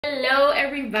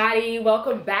everybody,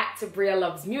 welcome back to Bria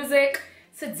Loves Music.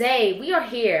 Today we are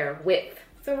here with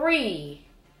three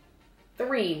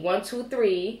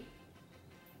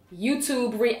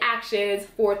YouTube reactions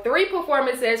for 3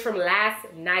 performances from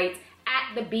last night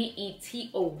at the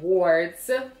BET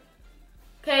Awards.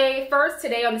 Okay, first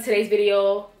today on today's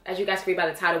video, as you guys can read by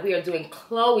the title, we are doing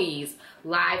Chloe's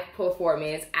live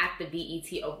performance at the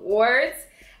BET Awards.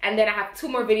 And then I have 2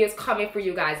 more videos coming for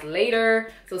you guys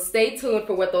later. So stay tuned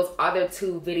for what those other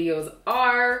 2 videos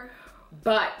are.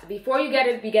 But before we get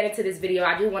into this video,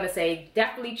 I do want to say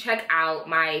definitely check out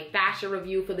my fashion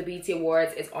review for the BET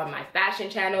Awards. It's on my fashion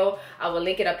channel. I will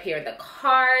link it up here in the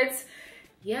cards.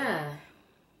 Yeah,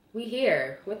 we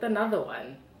here with another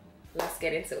one. Let's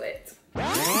get into it.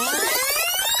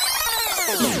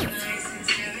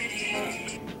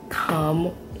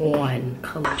 Come on,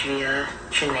 Adina,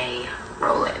 Janae,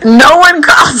 Roland. No one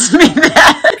calls me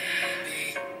that.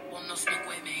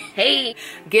 Hey,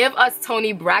 give us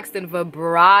Toni Braxton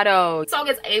vibrato. This song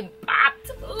is a bop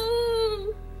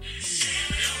too.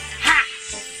 Ha!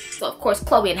 So of course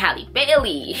Chloe and Halle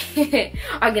Bailey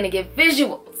are gonna give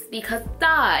visuals because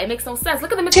duh, it makes no sense.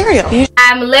 Look at the material.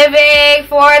 I'm living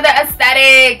for the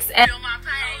aesthetics and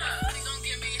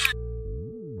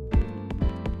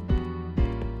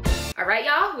alright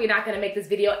y'all, we're not gonna make this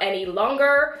video any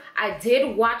longer. I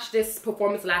did watch this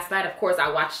performance last night. Of course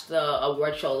I watched the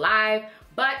award show live,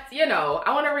 but you know,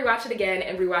 I want to rewatch it again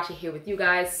and rewatch it here with you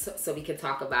guys so we can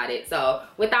talk about it. So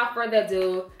without further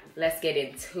ado, let's get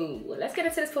into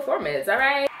this performance.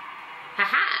 Alright,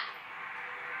 haha.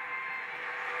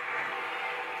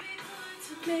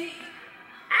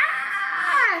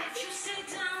 Ah!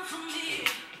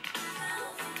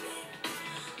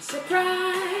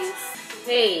 Surprise.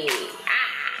 Hey,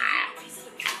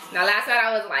 Now last night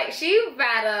I was like, she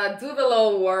better do the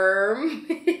little worm.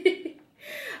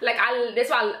 Like that's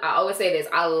why I always say this.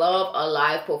 I love a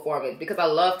live performance because I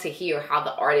love to hear how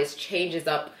the artist changes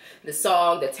up the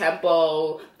song, the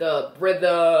tempo, the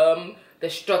rhythm, the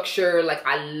structure. Like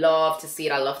I love to see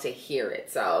it. I love to hear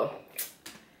it. So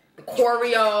the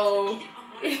choreo.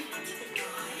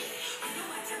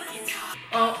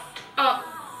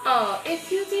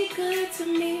 If you be good to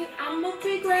me, I'ma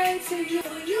be great to you.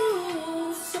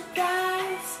 You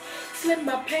surprise, slip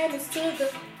my panties to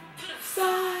the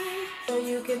side so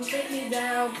you can take me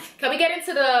down. Can we get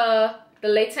into the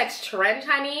latex trench,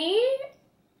 honey?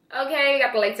 Okay, we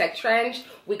got the latex trench.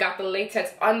 We got the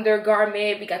latex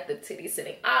undergarment. We got the titties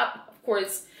sitting up. Of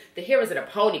course, the hair is in a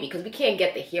pony because we can't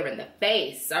get the hair in the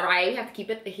face. All right, we have to keep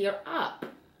the hair up.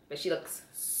 But she looks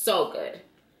so good.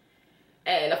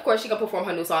 And of course she gonna perform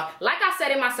her new song. Like I said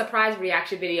in my surprise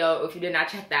reaction video, if you did not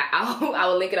check that out, I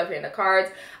will link it up here in the cards.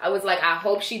 I was like, I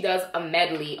hope she does a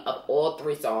medley of all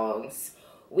 3 songs.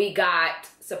 We got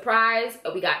Surprise,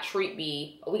 we got Treat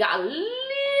Me, we got a little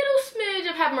smidge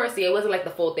of Have Mercy. It wasn't like the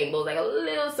full thing, but it was like a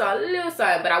little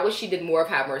song. But I wish she did more of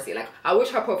Have Mercy. Like I wish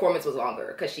her performance was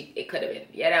longer because it could have been,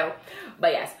 you know.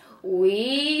 But yes,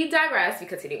 we digress. We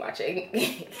continue watching.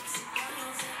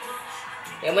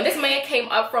 And when this man came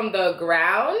up from the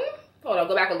ground, hold on,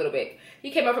 go back a little bit.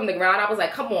 He came up from the ground, I was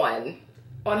like, come on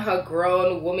her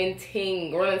grown woman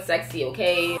ting, grown and sexy,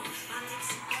 okay?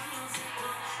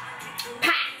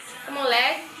 Pa! Come on,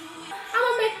 leg.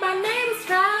 I'ma make my neighbors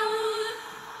proud.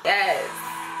 Yes.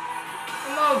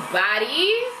 Come on,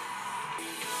 body.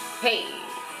 Hey.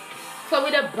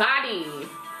 Chloe the body.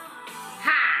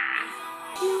 Ha!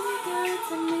 You be good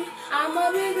to me, I'ma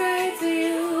be great to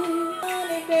you.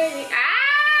 Baby. Ah!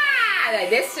 Like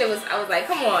this shit was, I was like,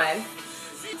 come on.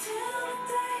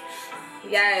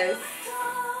 Yes.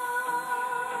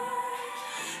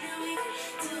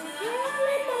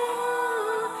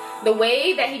 The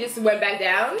way that he just went back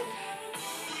down.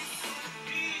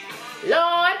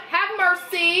 Lord, have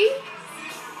mercy.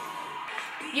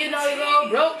 You know you're all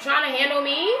broke trying to handle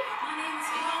me.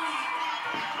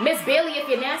 Miss Bailey, if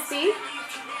you're nasty.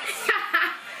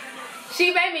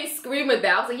 She made me scream at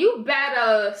that. I was like, you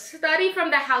better study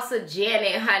from the house of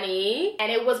Janet, honey.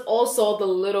 And it was also the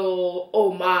little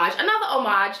homage. Another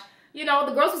homage. You know,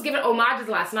 the girls was giving homages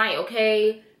last night,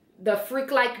 okay? The Freak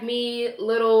Like Me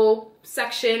little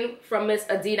section from Miss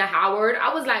Adina Howard.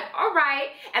 I was like, all right.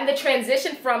 And the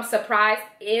transition from Surprise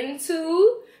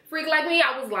into Freak Like Me,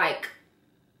 I was like,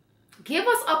 give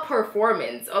us a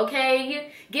performance,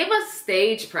 okay? Give us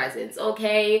stage presence,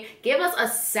 okay? Give us a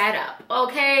setup,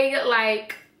 okay?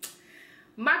 Like,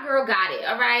 my girl got it,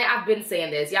 all right? I've been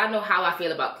saying this. Y'all know how I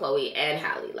feel about Chloe and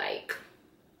Halle. Like,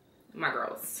 my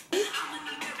girls.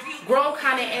 Grown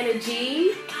kind of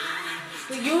energy.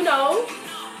 You know.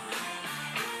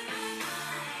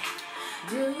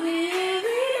 Do it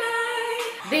every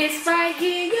night. This right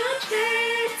here, your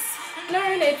chance.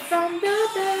 Learn it from the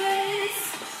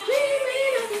best.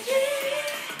 Dreaming of a dream.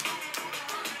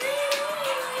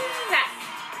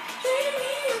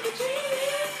 Dreaming of a dream.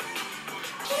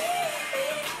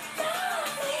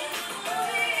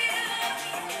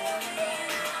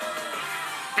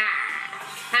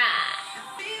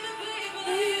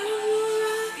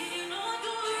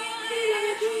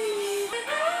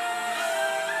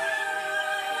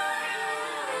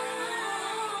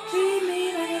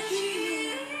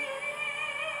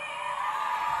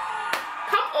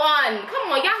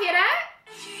 Come on, y'all hear that?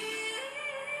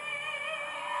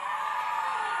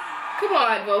 Come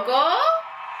on, vocal.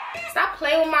 Stop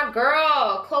playing with my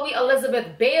girl, Chloe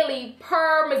Elizabeth Bailey.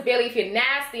 Miss Bailey, if you're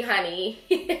nasty, honey.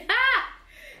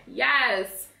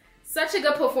 Yes, such a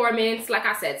good performance. Like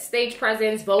I said, stage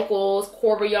presence, vocals,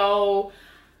 choreo,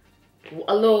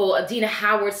 a little Adina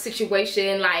Howard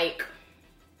situation. Like,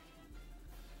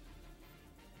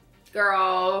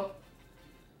 girl,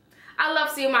 I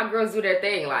love seeing my girls do their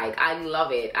thing. Like, I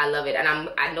love it. I love it. And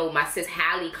I know my sis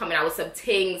Hallie coming out with some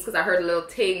tings, because I heard little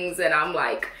tings, and I'm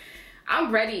like,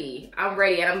 I'm ready. I'm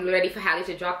ready. And I'm ready for Hallie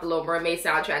to drop the Little Mermaid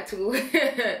soundtrack too.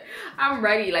 I'm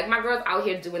ready. Like, my girls out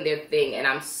here doing their thing, and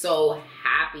I'm so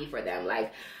happy for them.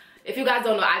 Like, if you guys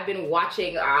don't know, I've been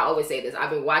watching, I always say this,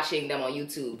 I've been watching them on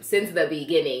YouTube since the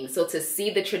beginning. So to see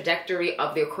the trajectory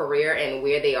of their career and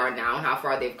where they are now and how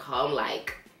far they've come,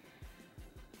 like,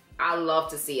 I love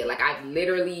to see it. Like, I've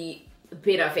literally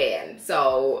been a fan.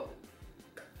 So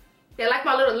they're like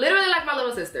my little, literally like my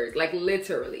little sisters. Like,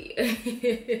 literally.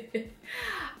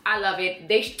 I love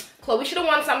it. Chloe should have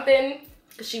won something.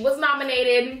 She was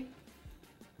nominated.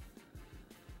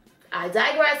 I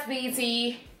digress,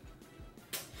 BT.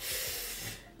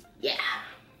 Yeah.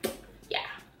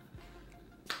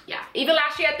 Even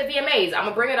last year at the VMAs, I'm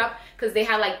gonna bring it up because they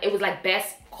had like, it was like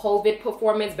best COVID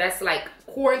performance, best like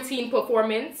quarantine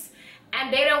performance.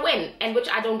 And they didn't win, and which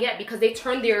I don't get, because they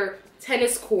turned their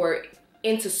tennis court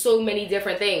into so many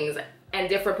different things and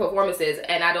different performances,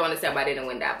 and I don't understand why they didn't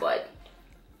win that, but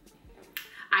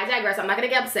I digress. I'm not gonna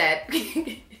get upset. I'm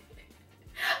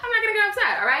not gonna get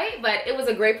upset, all right? But it was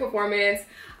a great performance.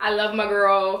 I love my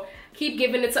girl. Keep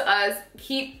giving it to us.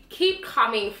 Keep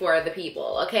coming for the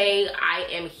people, okay? I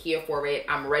am here for it.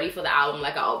 I'm ready for the album,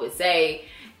 like I always say,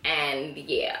 and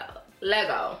yeah. Let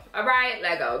go. All right,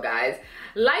 let go, guys.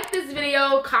 Like this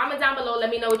video, comment down below,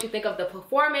 let me know what you think of the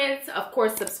performance. Of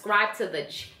course, subscribe to the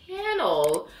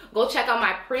channel. Go check out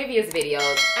my previous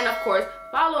videos, and of course,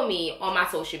 follow me on my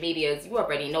social medias. You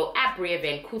already know, at Bria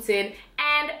Van Kooten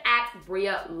and at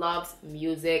Bria Loves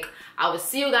Music. I will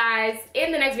see you guys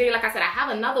in the next video. Like I said, I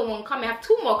have another one coming. I have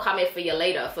 2 more coming for you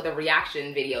later for the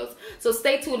reaction videos. So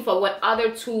stay tuned for what other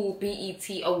 2 BET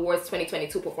Awards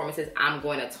 2022 performances I'm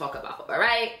going to talk about. All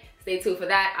right? Stay tuned for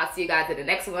that. I'll see you guys in the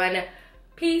next one.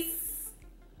 Peace,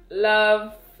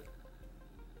 love,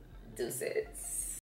 deuces.